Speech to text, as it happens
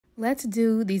Let's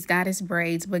do these goddess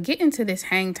braids, but get into this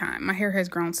hang time. My hair has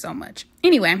grown so much.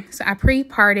 Anyway, so I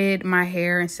pre-parted my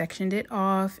hair and sectioned it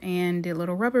off and did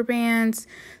little rubber bands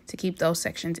to keep those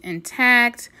sections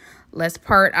intact. Let's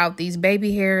part out these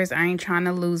baby hairs. I ain't trying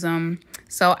to lose them.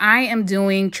 So I am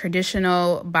doing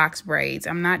traditional box braids.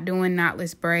 I'm not doing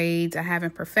knotless braids. I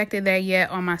haven't perfected that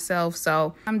yet on myself.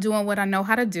 So I'm doing what I know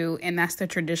how to do, and that's the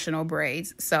traditional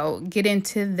braids. So get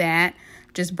into that.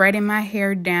 Just braiding my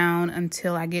hair down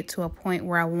until I get to a point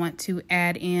where I want to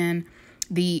add in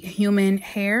the human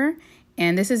hair.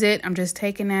 And this is it. I'm just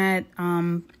taking that,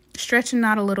 stretching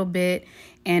out a little bit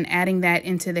and adding that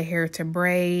into the hair to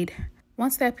braid.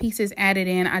 Once that piece is added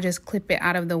in, I just clip it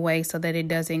out of the way so that it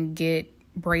doesn't get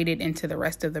braided into the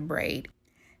rest of the braid.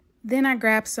 Then I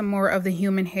grab some more of the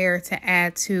human hair to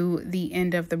add to the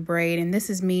end of the braid. And this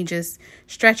is me just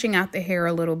stretching out the hair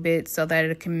a little bit so that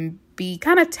it can be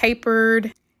kind of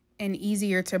tapered and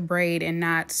easier to braid and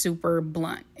not super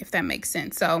blunt, if that makes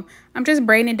sense. So I'm just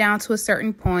braiding it down to a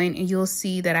certain point, and you'll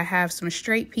see that I have some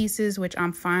straight pieces, which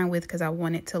I'm fine with because I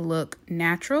want it to look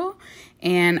natural.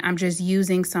 And I'm just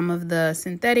using some of the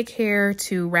synthetic hair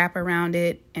to wrap around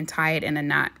it and tie it in a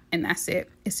knot. And that's it.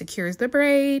 It secures the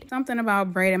braid. Something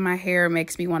about braiding my hair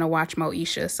makes me want to watch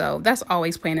Moesha. So that's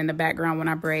always playing in the background when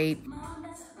I braid.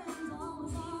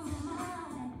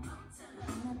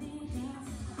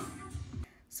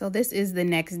 So this is the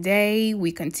next day.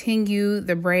 We continue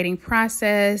the braiding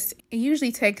process. It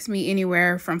usually takes me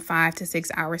anywhere from 5 to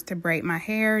 6 hours to braid my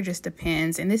hair, just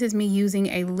depends. And this is me using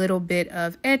a little bit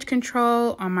of edge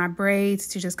control on my braids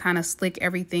to just kind of slick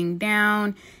everything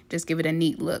down, just give it a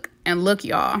neat look. And look,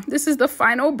 y'all, this is the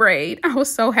final braid. I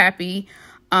was so happy.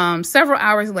 Several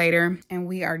hours later, and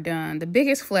we are done. The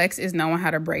biggest flex is knowing how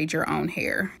to braid your own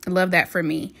hair. I love that for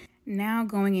me. Now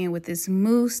going in with this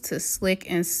mousse to slick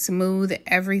and smooth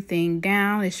everything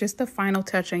down. It's just the final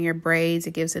touch on your braids.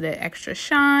 It gives it an extra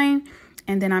shine.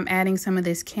 And then I'm adding some of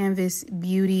this Canvas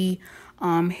Beauty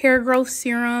hair growth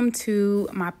serum to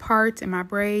my parts and my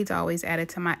braids. I always add it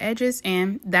to my edges,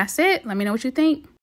 and that's it. Let me know what you think.